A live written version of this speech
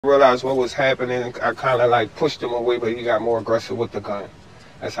Realized what was happening. I kind of like pushed him away, but he got more aggressive with the gun.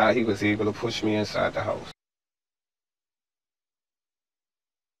 That's how he was able to push me inside the house.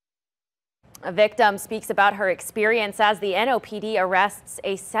 A victim speaks about her experience as the NOPD arrests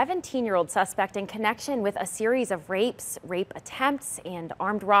a 17-year-old suspect in connection with a series of rapes, rape attempts, and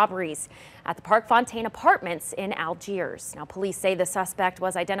armed robberies at the Park Fontaine Apartments in Algiers. Now, police say the suspect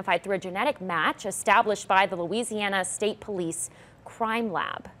was identified through a genetic match established by the Louisiana State Police Crime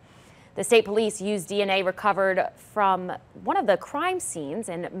Lab. The state police used DNA recovered from one of the crime scenes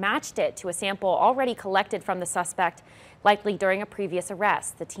and matched it to a sample already collected from the suspect, likely during a previous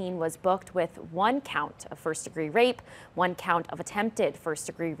arrest. The teen was booked with 1 count of first-degree rape, 1 count of attempted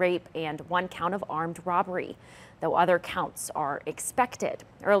first-degree rape, and 1 count of armed robbery, though other counts are expected.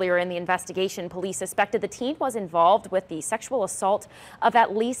 Earlier in the investigation, police suspected the teen was involved with the sexual assault of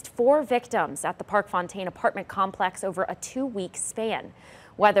at least 4 victims at the Park Fontaine apartment complex over a 2-week span.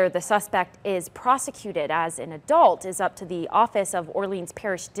 Whether the suspect is prosecuted as an adult is up to the Office of Orleans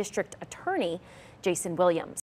Parish District Attorney Jason Williams.